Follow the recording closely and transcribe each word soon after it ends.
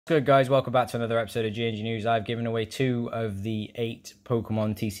Good guys, welcome back to another episode of GNG News. I've given away 2 of the 8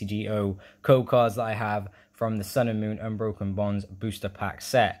 Pokemon TCGO code cards that I have from the Sun and Moon Unbroken Bonds booster pack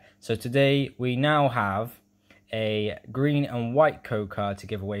set. So today we now have a green and white code card to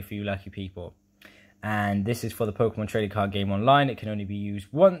give away for you lucky people. And this is for the Pokemon trading card game online. It can only be used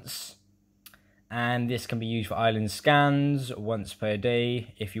once. And this can be used for island scans once per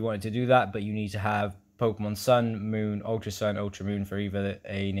day if you wanted to do that, but you need to have Pokemon Sun, Moon, Ultra Sun, Ultra Moon for either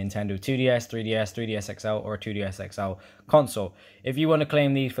a Nintendo 2DS, 3DS, 3DS XL, or a 2DS XL console. If you want to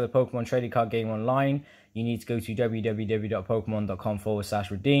claim these for the Pokemon trading card game online, you need to go to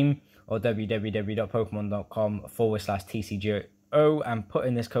www.pokemon.com/redeem or www.pokemon.com/TCGO and put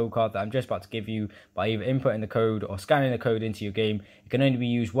in this code card that I'm just about to give you by either inputting the code or scanning the code into your game. It can only be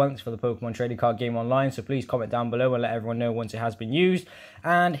used once for the Pokemon trading card game online, so please comment down below and let everyone know once it has been used.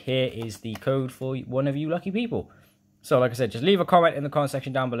 And here is the code for one of you lucky people. So like I said, just leave a comment in the comment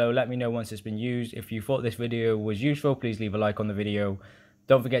section down below. Let me know once it's been used. If you thought this video was useful, please leave a like on the video.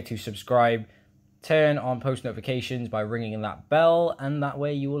 Don't forget to subscribe. Turn on post notifications by ringing that bell, and that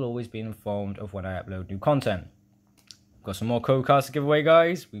way you will always be informed of when I upload new content. Got some more code cards to give away,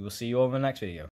 guys. We will see you all in the next video.